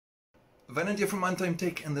Vanity from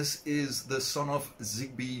UntamedTech, and this is the Sonoff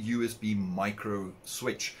Zigbee USB micro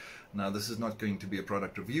switch. Now this is not going to be a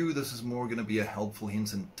product review, this is more going to be a helpful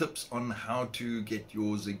hints and tips on how to get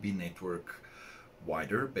your Zigbee network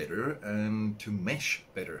wider, better, and to mesh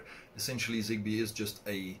better. Essentially Zigbee is just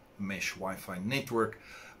a mesh Wi-Fi network,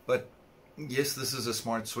 but yes, this is a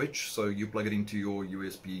smart switch, so you plug it into your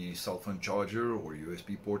USB cell phone charger or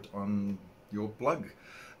USB port on your plug,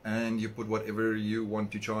 and you put whatever you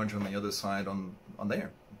want to charge on the other side on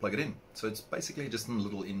there, plug it in. So it's basically just a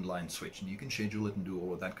little inline switch, and you can schedule it and do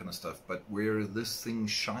all of that kind of stuff. But where this thing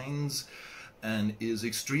shines and is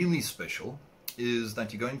extremely special is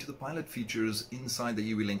that you go into the pilot features inside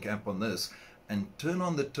the UWLink app on this and turn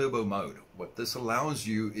on the turbo mode. What this allows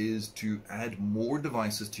you is to add more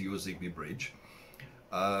devices to your Zigbee bridge.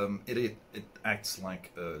 It acts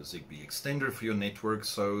like a Zigbee extender for your network,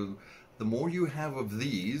 so the more you have of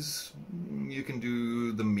these, you can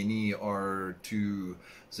do the mini R2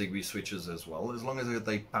 Zigbee switches as well. As long as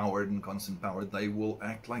they're powered and constant powered, they will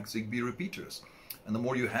act like Zigbee repeaters. And the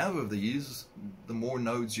more you have of these, the more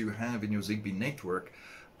nodes you have in your Zigbee network,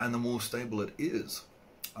 and the more stable it is.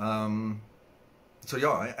 So yeah,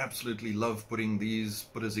 I absolutely love putting these,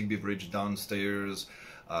 put a Zigbee bridge downstairs,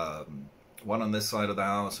 one on this side of the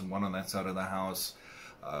house and one on that side of the house.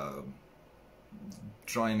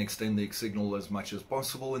 Try and extend the signal as much as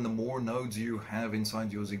possible, and the more nodes you have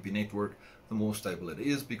inside your Zigbee network, the more stable it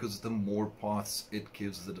is, because the more paths it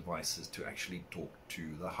gives the devices to actually talk to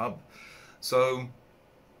the hub. So,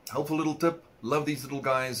 helpful little tip. Love these little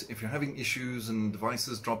guys. If you're having issues and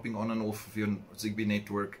devices dropping on and off of your Zigbee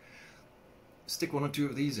network, stick one or two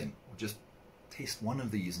of these in, or just test one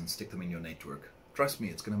of these and stick them in your network. Trust me,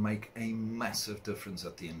 it's going to make a massive difference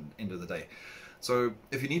at the end of the day. So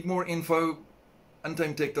if you need more info,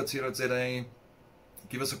 UntamedTech.co.za,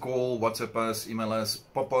 give us a call, WhatsApp us, email us,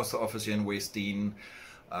 pop past the office here in West Dean.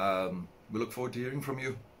 We look forward to hearing from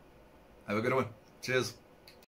you. Have a good one. Cheers.